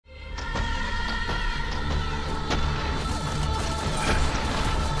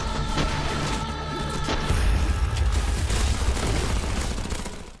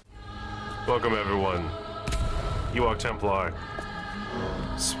Welcome everyone. Ewok Templar.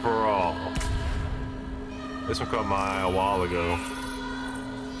 Sprawl. This one caught my eye a while ago.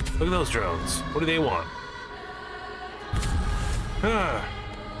 Look at those drones. What do they want? Right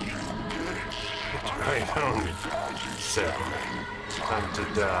down. 7. Time to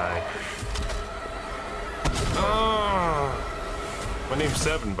die. My name's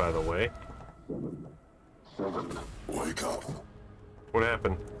 7, by the way. 7. Wake up. What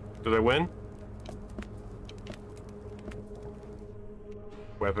happened? Did I win?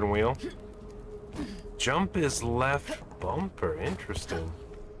 Weapon wheel. Jump is left bumper. Interesting.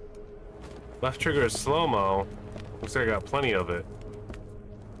 Left trigger is slow-mo. Looks like I got plenty of it.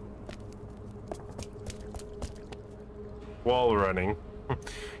 Wall running.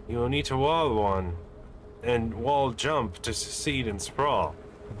 You will need to wall one and wall jump to succeed in sprawl.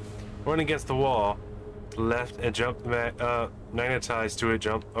 Run against the wall, left and jump, magnetize to it,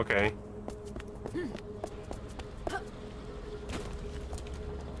 jump. Okay.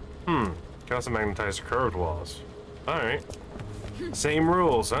 Can also magnetize curved walls. Alright. Same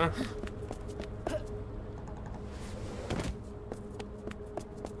rules, huh?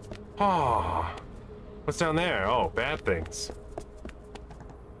 Oh. What's down there? Oh, bad things.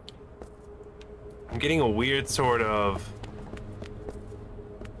 I'm getting a weird sort of...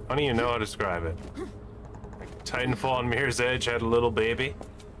 I don't even know how to describe it. Like Titanfall and Mirror's Edge had a little baby,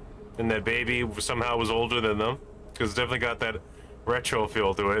 and that baby somehow was older than them, because it's definitely got that retro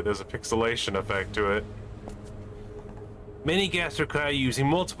feel to it. There's a pixelation effect to it. Many gaps require using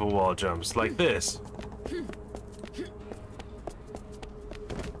multiple wall jumps, like this.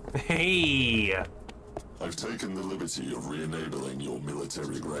 Hey! I've taken the liberty of re-enabling your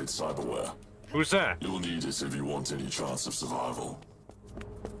military-grade cyberware. Who's that? You'll need it if you want any chance of survival.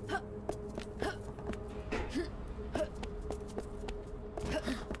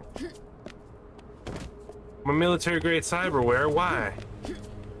 My military-grade cyberware? Why?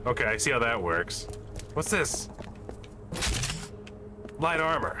 Okay, I see how that works. What's this? Light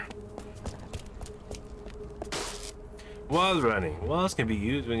armor. Wall running. Walls can be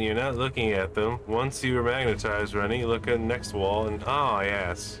used when you're not looking at them. Once you are magnetized running, you look at the next wall and... Oh,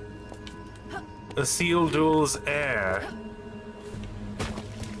 yes. A seal duels air.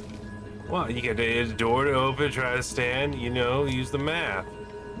 Well, you get a door to open, try to stand, you know, use the math.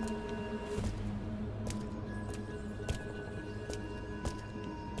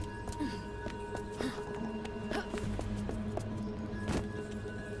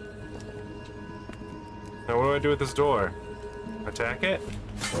 Now what do I do with this door? Attack it?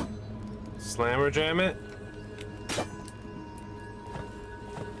 Slam or jam it?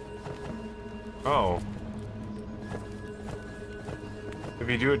 Oh. If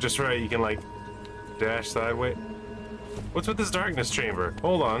you do it just right, you can like dash sideways. What's with this darkness chamber?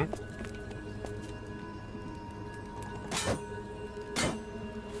 Hold on.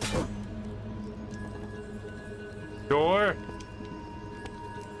 Door?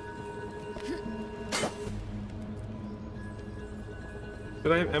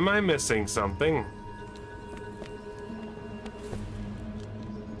 Am I missing something?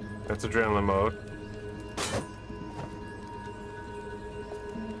 That's adrenaline mode.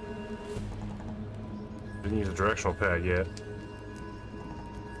 Didn't use a directional pad yet.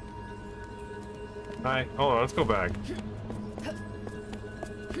 Hi, hold on, let's go back.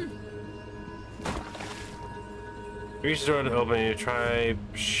 Reach the door to open, you try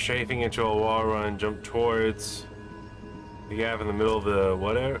shaping into a wall run, jump towards the gap in the middle of the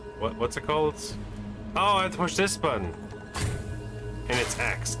what's it called? Oh, I have to push this button. And it's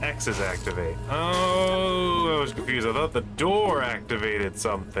X. X is activate. Oh, I was confused. I thought the door activated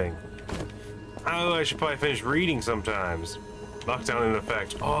something. Oh, I should probably finish reading sometimes. Lockdown in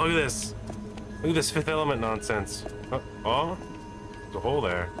effect. Oh, look at this. Look at this Fifth Element nonsense. Oh, there's a hole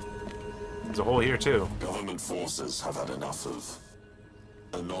there. There's a hole here too. Government forces have had enough of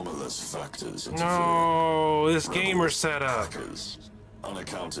anomalous factors. No, this gamer setup. Hackers,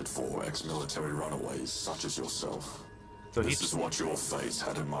 unaccounted for ex-military runaways such as yourself. So this is what your fate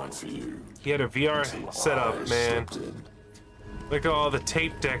had in mind for you. He had a VR setup, man. Look at all the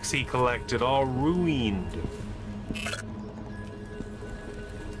tape decks he collected, all ruined.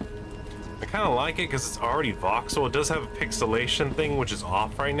 I kind of like it because it's already voxel. It does have a pixelation thing, which is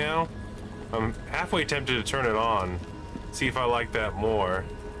off right now. I'm halfway tempted to turn it on, see if I like that more.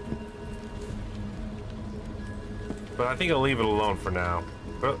 But I think I'll leave it alone for now.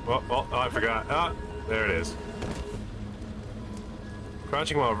 Oh, I forgot. Ah, there it is.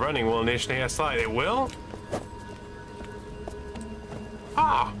 Crouching while running will initiate a slide. It will?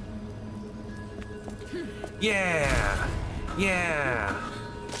 Ah! Yeah! Yeah!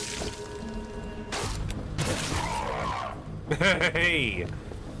 Hey!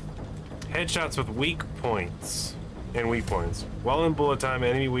 Headshots with weak points. And weak points. While in bullet time,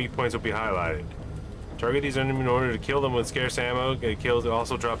 enemy weak points will be highlighted. Target these enemies in order to kill them with scarce ammo. Get kills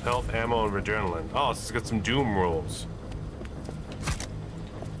also drop health, ammo, and adrenaline. Oh, so it's got some Doom rules.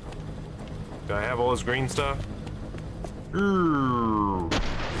 Do I have all this green stuff? Ooh.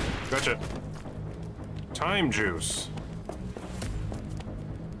 Gotcha. Time juice.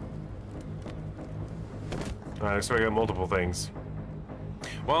 Alright, so I got multiple things.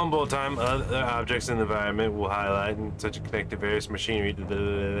 While in bullet time, other objects in the environment will highlight and such a connect to various machinery.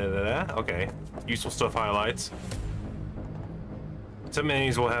 Okay. Useful stuff highlights. Some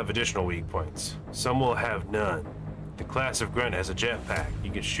enemies will have additional weak points. Some will have none. The class of grunt has a jetpack. You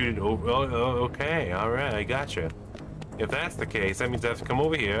can shoot it over. Oh, okay. Alright, I gotcha. If that's the case, that means I have to come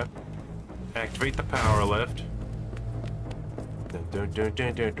over here, activate the power lift.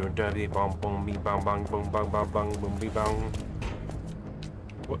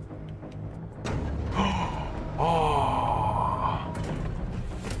 What? Oh!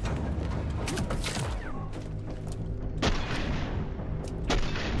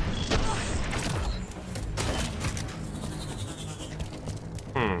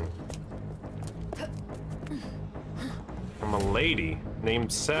 I'm a lady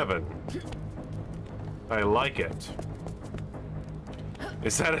named Seven. I like it.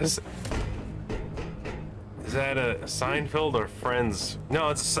 Is that a Seinfeld or Friends? No,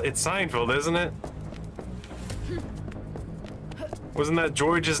 it's Seinfeld, isn't it? Wasn't that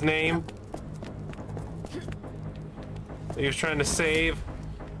George's name? That he was trying to save?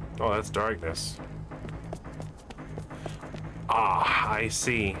 Oh, that's darkness. Ah, I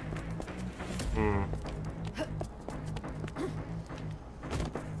see.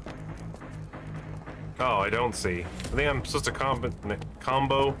 Oh, I don't see. I think I'm supposed to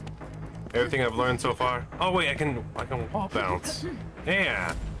combo everything I've learned so far. Oh wait, I can wall bounce.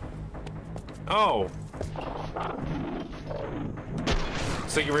 Yeah. Oh.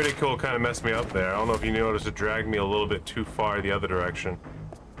 Sticky Ridicule kind of messed me up there. I don't know if you noticed it dragged me a little bit too far the other direction.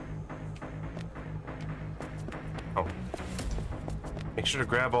 Oh. Make sure to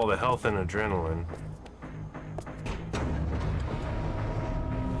grab all the health and adrenaline.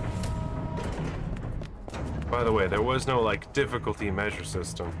 By the way, there was no, like, difficulty measure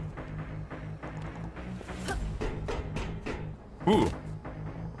system. Ooh!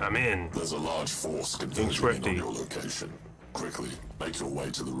 I'm in. There's a large force converging on your location. Quickly, make your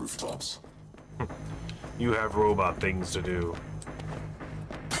way to the rooftops. You have robot things to do.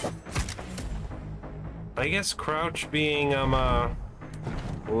 I guess crouch being,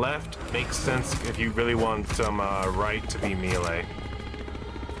 left makes sense if you really want, right to be melee.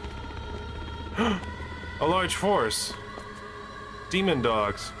 A large force. Demon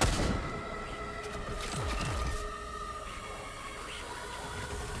dogs.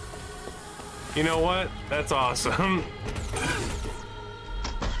 You know what? That's awesome.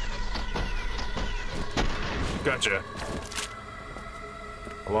 Gotcha.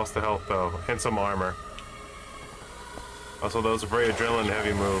 I lost the health though, and some armor. Also, that was a very adrenaline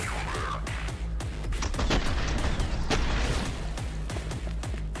heavy move.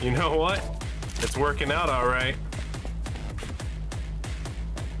 You know what? It's working out all right.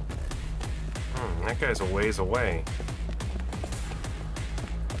 That guy's a ways away.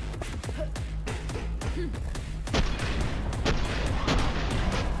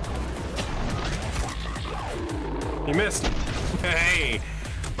 You missed. Hey.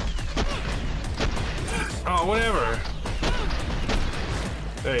 Oh, whatever.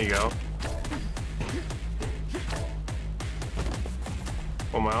 There you go.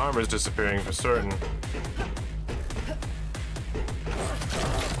 Well, my armor's disappearing for certain.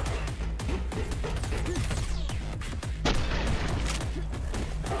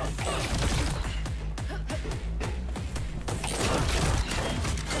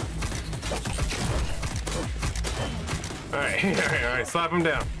 Alright, slap him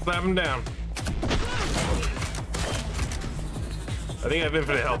down. Slap him down. I think I have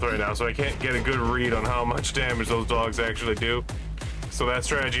infinite health right now, so I can't get a good read on how much damage those dogs actually do. So that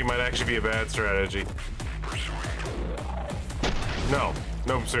strategy might actually be a bad strategy. No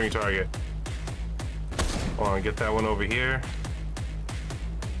pursuing target. Hold on, get that one over here.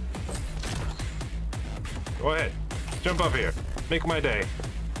 Go ahead, jump up here. Make my day.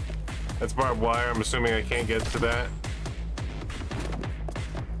 That's barbed wire, I'm assuming I can't get to that.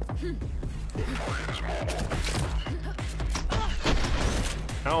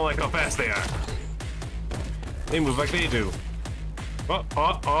 I don't like how fast they are. They move like they do. Oh.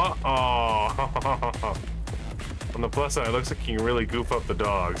 On the plus side, it looks like you can really goof up the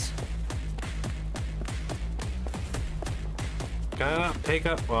dogs. Can I not pick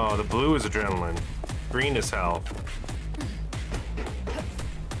up? Oh, the blue is adrenaline. Green is health.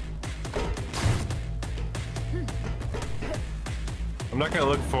 I'm not gonna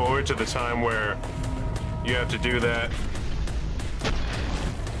look forward to the time where you have to do that.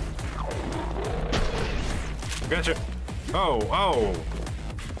 Gotcha. Oh.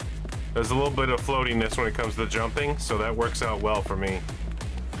 There's a little bit of floatiness when it comes to jumping, so that works out well for me.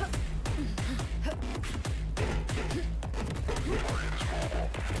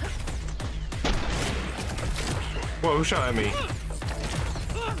 Whoa, who shot at me?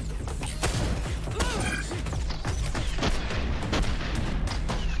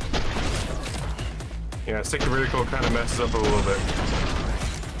 Yeah, stick to vertical kind of messes up a little bit.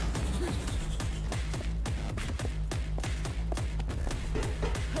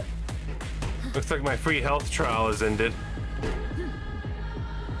 Looks like my free health trial has ended.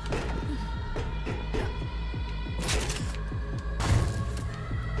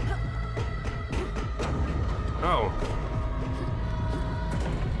 Oh.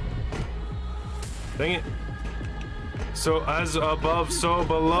 Dang it. So as above, so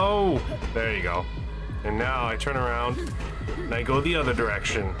below. There you go. And now I turn around and I go the other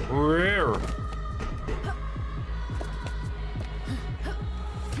direction. Where?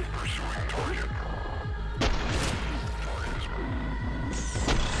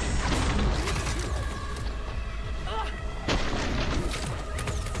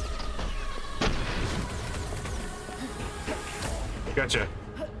 Gotcha.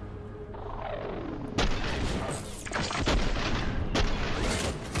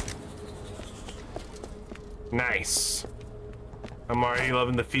 Nice. I'm already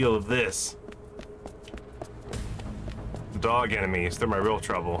loving the feel of this. The dog enemies, they're my real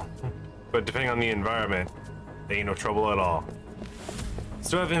trouble. But depending on the environment, they ain't no trouble at all.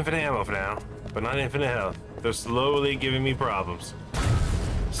 Still have infinite ammo for now, but not infinite health. They're slowly giving me problems.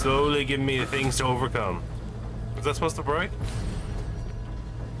 Slowly giving me the things to overcome. Was that supposed to break?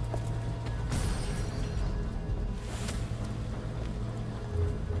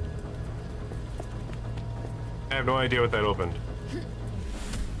 I have no idea what that opened.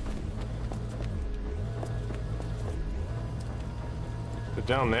 Is it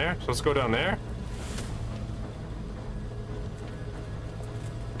down there? So let's go down there.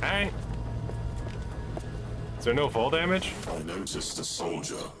 Hey. Is there no fall damage? I noticed a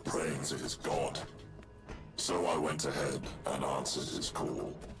soldier praying to his god. So I went ahead and answered his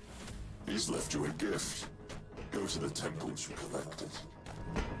call. He's left you a gift. Go to the temple to collect it.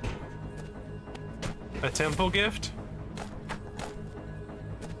 A temple gift?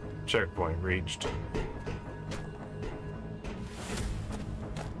 Checkpoint reached.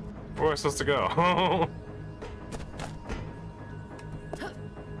 Where am I supposed to go?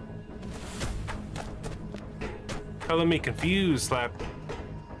 Color me confused,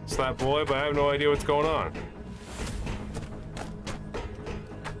 slap boy, but I have no idea what's going on.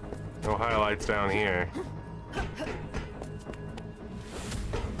 No highlights down here.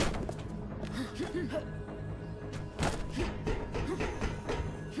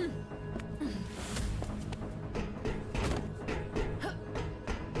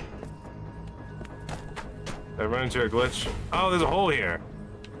 I run into a glitch. Oh, there's a hole here.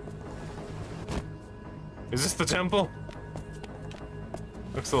 Is this the temple?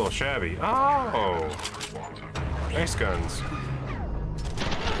 Looks a little shabby. Oh! Nice guns.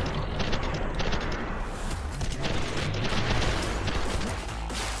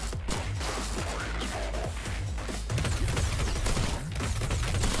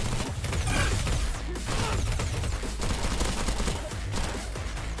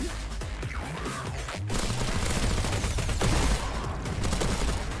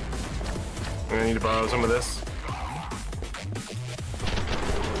 I need to borrow some of this.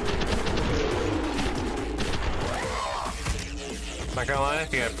 Not gonna lie, I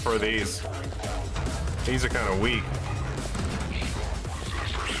think I prefer these. These are kind of weak.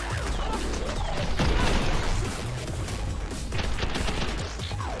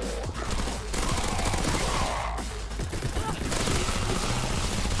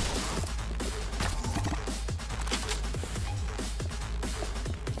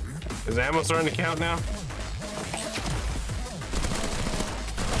 Is ammo starting to count now?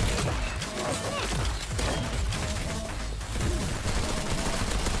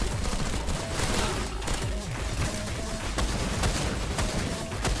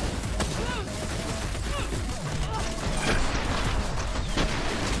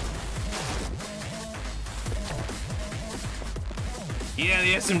 Yeah,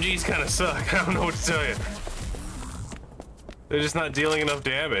 the SMGs kind of suck. I don't know what to tell you. They're just not dealing enough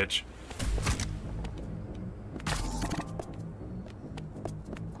damage.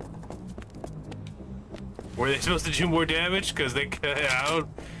 Were they supposed to do more damage? Because they,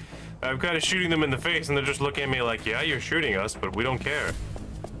 I'm kind of shooting them in the face, and they're just looking at me like, yeah, you're shooting us, but we don't care.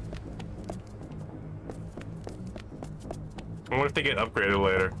 I wonder if they get upgraded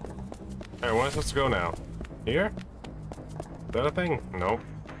later. Alright, where am I supposed to go now? Here? Is that a thing? Nope.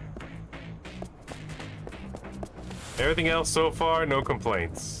 Everything else so far, no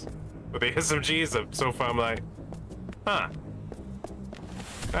complaints. With the SMGs, so far I'm like, huh.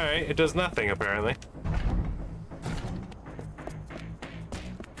 Alright, it does nothing apparently.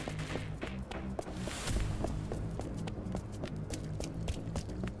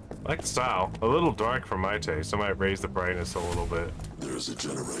 I like the style. A little dark for my taste. I might raise the brightness a little bit. There is a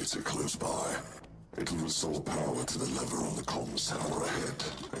generator close by. It will restore power to the lever on the comms tower ahead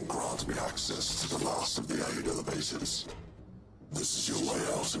and grant me access to the last of the aid elevators. This is your way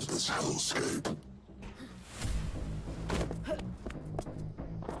out of this hellscape.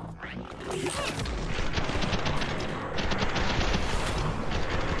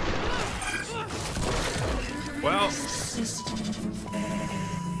 Well,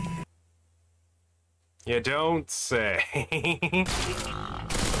 you don't say.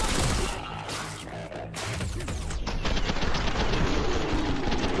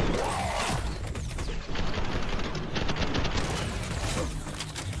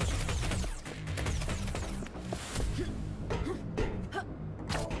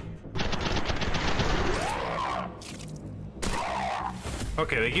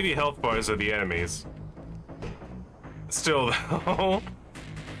 Okay, they give you health bars of the enemies. Still, though,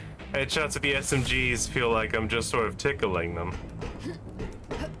 headshots of the SMGs feel like I'm just sort of tickling them.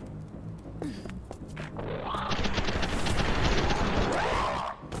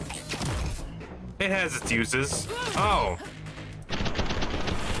 It has its uses. Oh!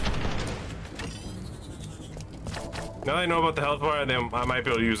 Now that I know about the health bar, then I might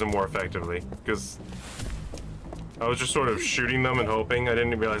be able to use them more effectively, because I was just sort of shooting them and hoping. I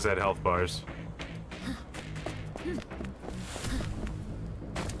didn't realize I had health bars.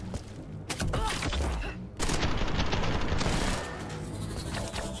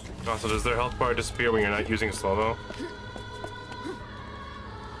 Also, does their health bar disappear when you're not using a slow-mo?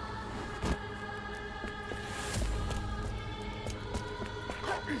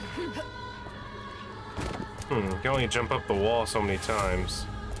 You can only jump up the wall so many times.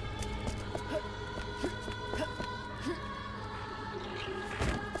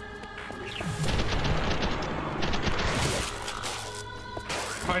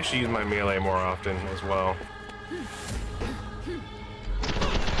 I should use my melee more often as well.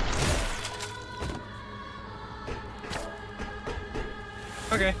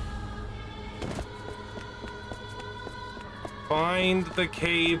 Okay. Find the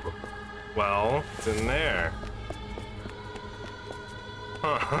cave. Well, it's in there.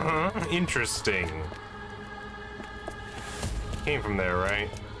 Huh, interesting. Came from there, right?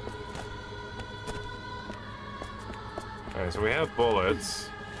 Alright, so we have bullets.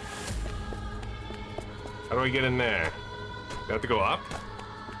 How do we get in there? We have to go up?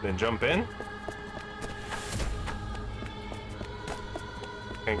 Then jump in?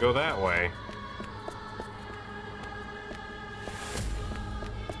 Can't go that way.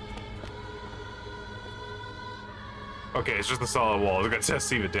 Okay, it's just a solid wall. We're gonna test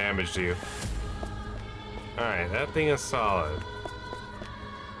see if it damaged you. Alright, that thing is solid.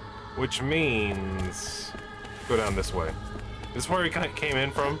 Which means... go down this way. This is where we came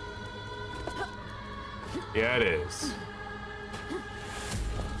in from? Yeah, it is.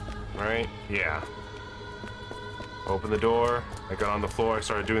 Right? Yeah. Open the door. I got on the floor. I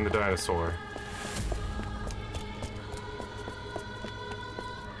started doing the dinosaur.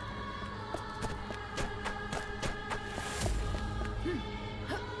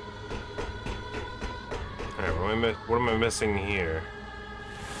 Alright, what am I missing here?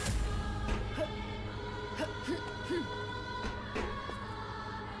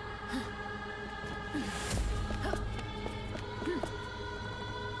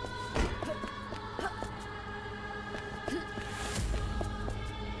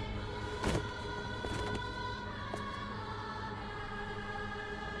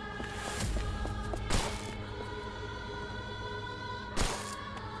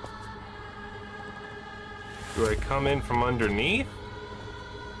 Do I come in from underneath?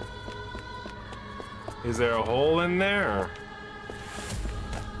 Is there a hole in there?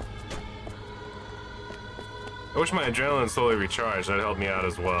 I wish my adrenaline slowly recharged. That'd help me out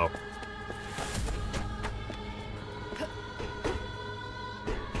as well.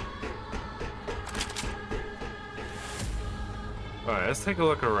 Alright, let's take a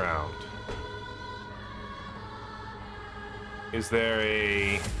look around. Is there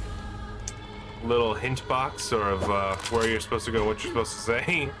a... little hint box sort of where you're supposed to go, what you're supposed to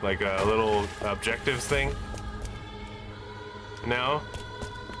say, like a little objectives thing? No?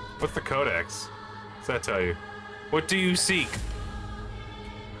 What's the codex? What's that tell you? What do you seek?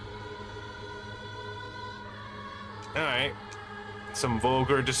 Alright. Some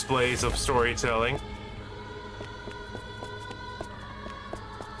vulgar displays of storytelling.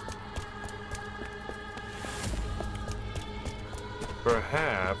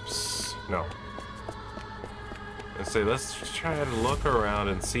 Perhaps... no. Let's say, let's try to look around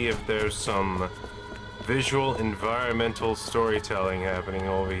and see if there's some visual environmental storytelling happening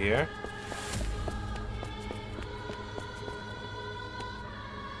over here.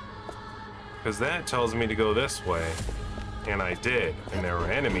 Because that tells me to go this way. And I did. And there were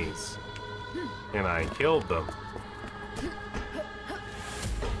enemies. And I killed them.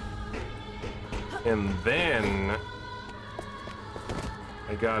 And then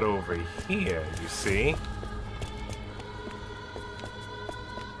I got over here, you see?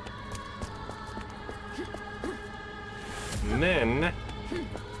 And then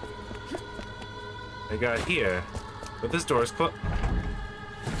I got here. But this door is closed.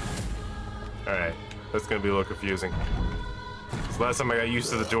 Alright, that's gonna be a little confusing. So last time I got used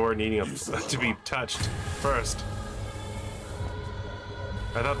to the door needing to be touched first.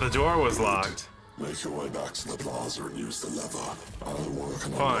 I thought the door was locked. Make your way back to the plaza and use the lever. I'll work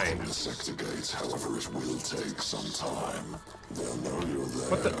on Fine. unlocking the sector gate, however it will take some time. They'll know you're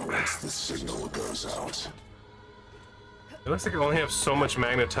What the- there once the signal goes out. It looks like I only have so much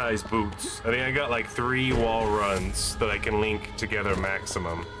magnetized boots. I think I got like 3 wall runs that I can link together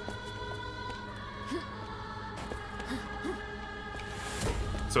maximum.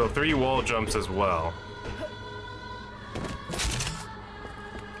 So 3 wall jumps as well.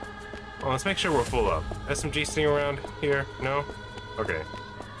 Well, let's make sure we're full up. SMG sitting around here? No? Okay.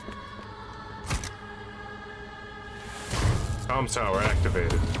 Comms tower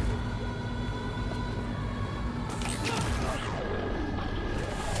activated.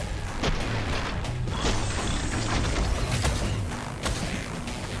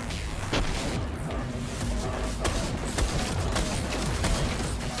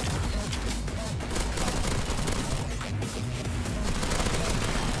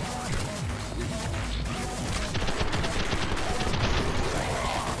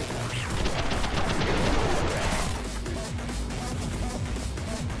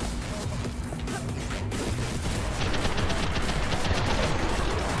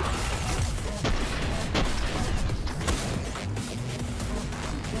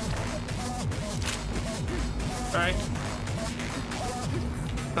 Alright.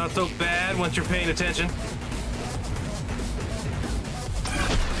 Not so bad once you're paying attention.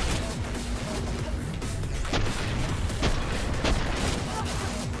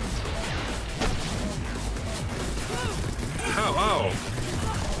 Oh.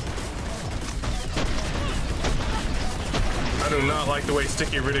 I do not like the way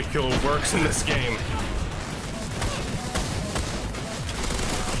sticky ridicule works in this game.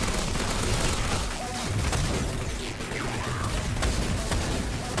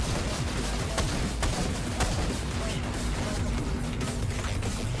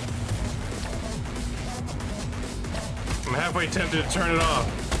 I'm halfway tempted to turn it off.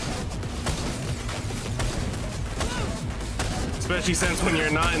 Especially since when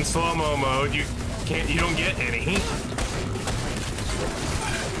you're not in slow-mo mode, you don't get any.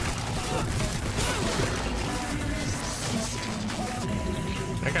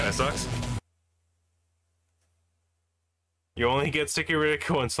 That kinda sucks. You only get sticky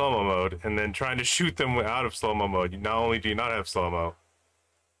ridicule in slow-mo mode, and then trying to shoot them out of slow-mo mode, not only do you not have slow-mo,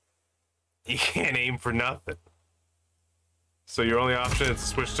 you can't aim for nothing. So your only option is to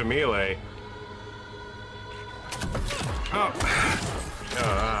switch to melee. Oh!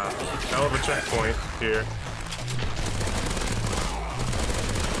 Hell of a checkpoint here.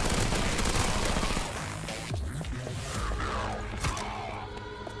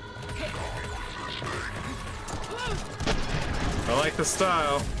 I like the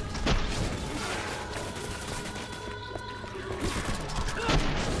style.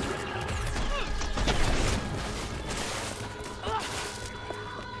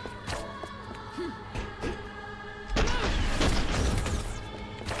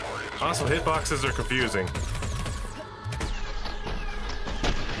 Also, hitboxes are confusing.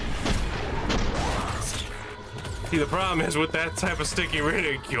 See, the problem is with that type of sticky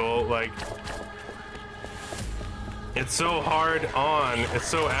ridicule, like, it's so hard on, it's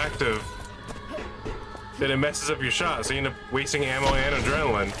so active, that it messes up your shot, so you end up wasting ammo and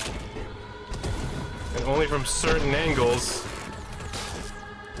adrenaline. And only from certain angles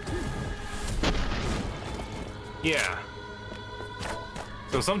Yeah.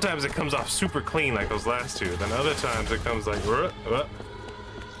 So sometimes it comes off super clean like those last two, then other times it comes like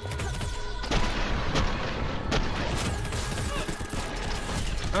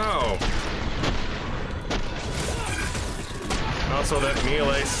Oh. Also that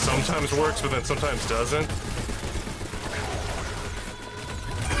melee sometimes works, but then sometimes doesn't.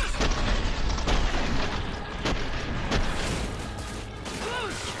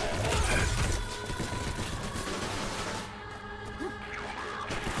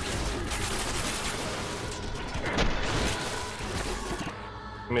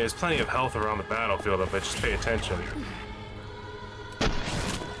 I mean, there's plenty of health around the battlefield if I just pay attention.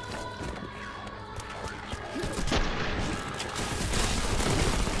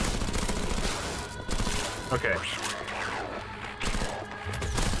 Okay.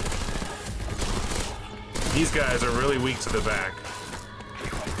 These guys are really weak to the back.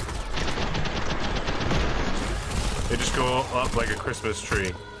 They just go up like a Christmas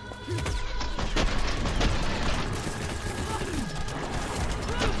tree.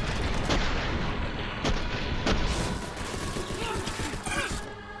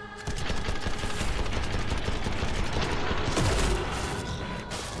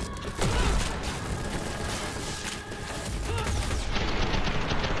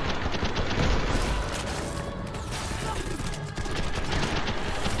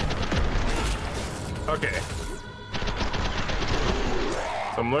 Okay.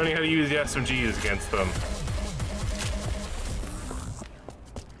 So I'm learning how to use the SMGs against them.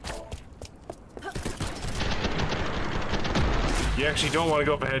 You actually don't want to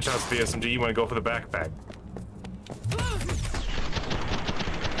go for headshots with the SMG, you want to go for the backpack.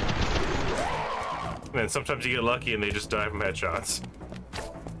 And then sometimes you get lucky and they just die from headshots.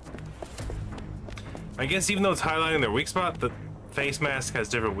 I guess even though it's highlighting their weak spot, the face mask has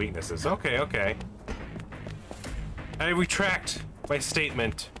different weaknesses. Okay, okay. I retract my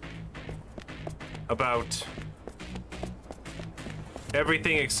statement about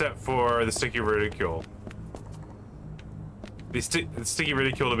everything except for the sticky ridicule. The sticky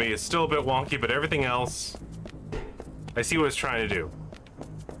ridicule to me is still a bit wonky, but everything else, I see what it's trying to do.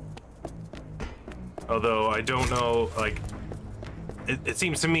 Although I don't know, like, it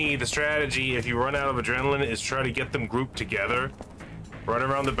seems to me the strategy, if you run out of adrenaline, is try to get them grouped together. Run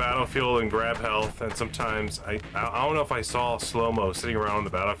around the battlefield and grab health, and sometimes, I don't know if I saw slow-mo sitting around the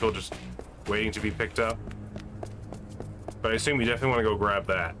battlefield just waiting to be picked up. But I assume you definitely want to go grab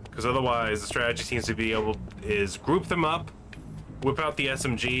that, because otherwise the strategy seems to be is group them up, whip out the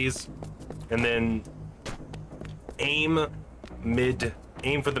SMGs, and then aim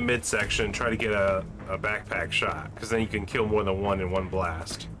for the midsection, try to get a backpack shot, because then you can kill more than one in one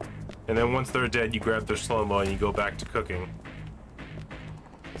blast. And then once they're dead, you grab their slow-mo and you go back to cooking.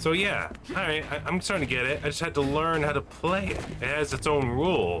 So yeah, alright, I'm starting to get it. I just had to learn how to play it. It has its own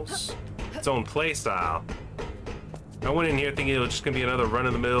rules, its own play style. I went in here thinking it was just gonna be another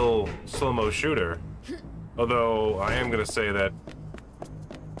run-of-the-mill slow-mo shooter. Although, I am gonna say that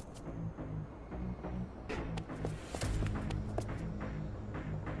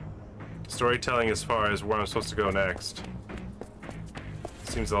storytelling as far as where I'm supposed to go next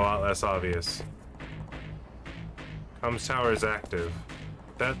seems a lot less obvious. Comms tower is active.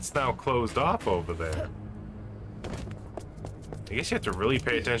 That's now closed off over there. I guess you have to really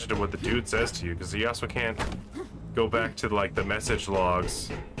pay attention to what the dude says to you, because you also can't go back to like the message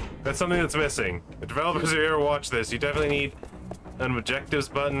logs. That's something that's missing. The developers, if you ever watch this, you definitely need an objectives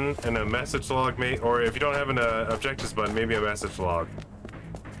button and a message log, or if you don't have an objectives button, maybe a message log.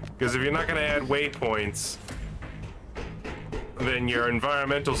 Because if you're not going to add waypoints, then your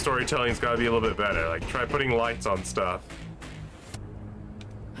environmental storytelling's got to be a little bit better. Like, try putting lights on stuff.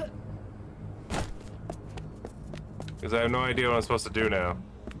 Because I have no idea what I'm supposed to do now.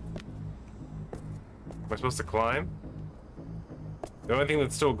 Am I supposed to climb? The only thing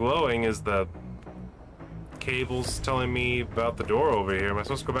that's still glowing is the cables telling me about the door over here. Am I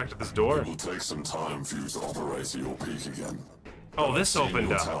supposed to go back to this door? It will take some time for you to operate at your peak again. Oh, this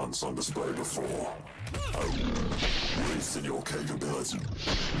opened up. Talents on display before. Belief in your capability.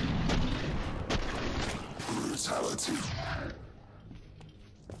 Brutality.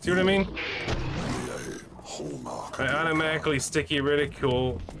 See what I mean? Hallmark. I automatically sticky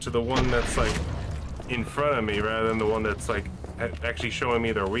ridicule to the one that's like in front of me rather than the one that's like actually showing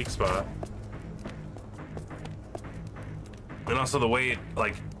me their weak spot. And also the way it,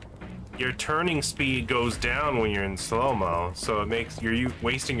 like, your turning speed goes down when you're in slow-mo, so it makes you're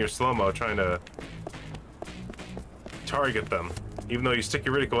wasting your slow-mo trying to target them. Even though you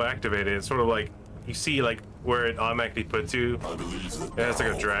sticky ridicule activated, it's sort of like you see like where it automatically puts you. I believe that it has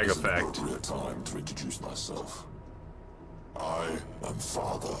like a drag is effect. An appropriate time to introduce myself. I am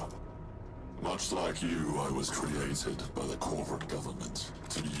Father. Much like you, I was created by the corporate government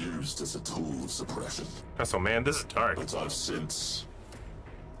to be used as a tool of suppression. So man, this is dark. But I've since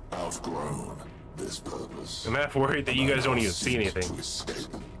outgrown this purpose. I'm half worried that you guys don't even see anything. To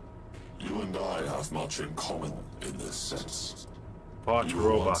escape. You and I have much in common in this sense. Bot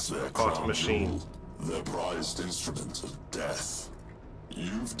robot, bot machine. Their prized instrument of death.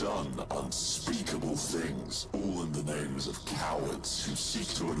 You've done unspeakable things, all in the names of cowards who seek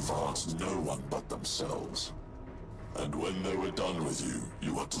to advance no one but themselves. And when they were done with you,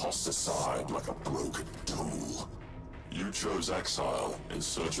 you were tossed aside like a broken tool. You chose exile in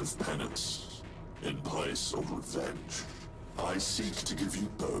search of penance, in place of revenge. I seek to give you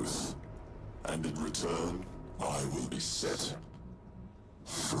both, and in return, I will be set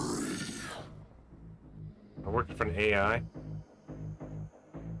free. I'm working for an AI.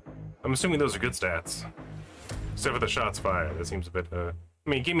 I'm assuming those are good stats. Except for the shots fired. That seems a bit, I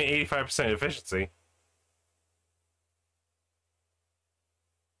mean, give me 85% efficiency.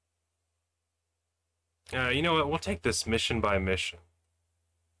 You know what? We'll take this mission by mission.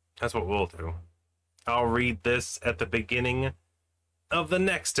 That's what we'll do. I'll read this at the beginning of the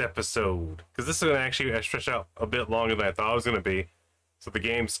next episode. Because this is going to actually stretch out a bit longer than I thought it was going to be. So the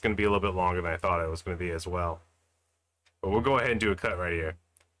game's going to be a little bit longer than I thought it was going to be as well. But we'll go ahead and do a cut right here.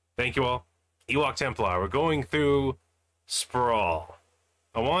 Thank you all. Ewok Templar. We're going through SPRAWL.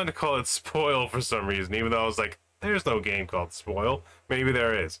 I wanted to call it Spoil for some reason, even though I was like, there's no game called Spoil. Maybe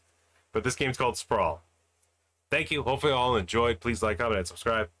there is. But this game's called SPRAWL. Thank you. Hopefully you all enjoyed. Please like, comment, and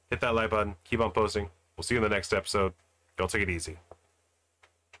subscribe. Hit that like button. Keep on posting. We'll see you in the next episode. Y'all take it easy.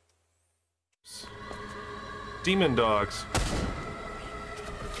 Demon dogs.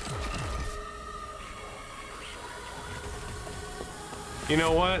 You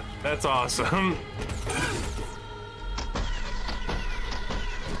know what? That's awesome.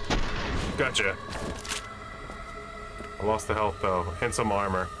 Gotcha. I lost the health though, and some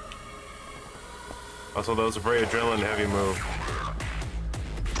armor. Also, that was a very adrenaline heavy move.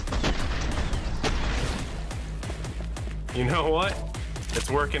 You know what? It's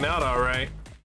working out all right.